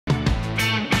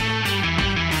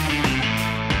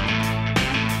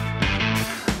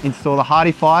install the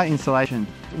Hardie Fire insulation.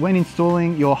 When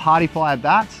installing your Hardie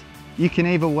Firebats, you can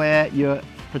either wear your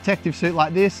protective suit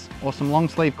like this or some long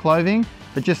sleeve clothing,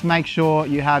 but just make sure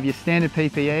you have your standard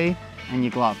PPE and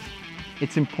your gloves.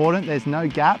 It's important there's no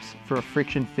gaps for a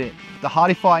friction fit. The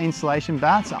Hardie Fire insulation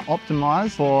bats are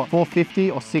optimized for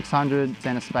 450 or 600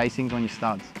 center spacings on your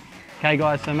studs. Okay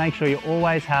guys, so make sure you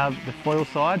always have the foil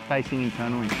side facing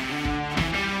internally.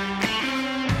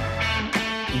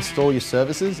 Install your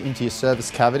services into your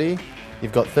service cavity.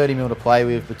 You've got 30mm to play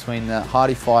with between the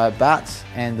Hardie Fire bats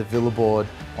and the Villaboard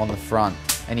on the front.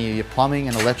 Any of your plumbing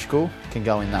and electrical can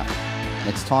go in that.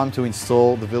 It's time to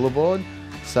install the Villaboard.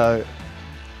 So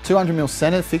 200mm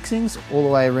center fixings all the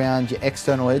way around your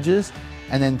external edges,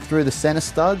 and then through the center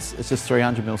studs, it's just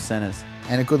 300mm centers.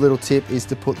 And a good little tip is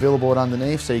to put Villaboard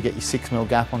underneath so you get your 6mm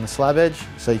gap on the slab edge,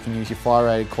 so you can use your fire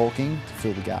rated caulking to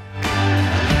fill the gap.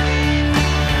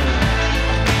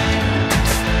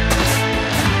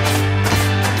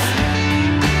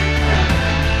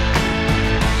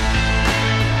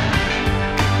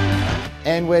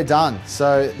 And we're done.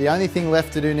 So the only thing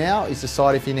left to do now is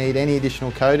decide if you need any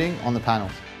additional coating on the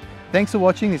panels. Thanks for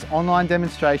watching this online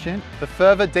demonstration. For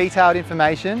further detailed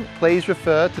information, please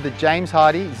refer to the James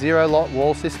Hardie ZEROLOT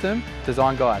Wall System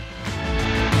Design Guide.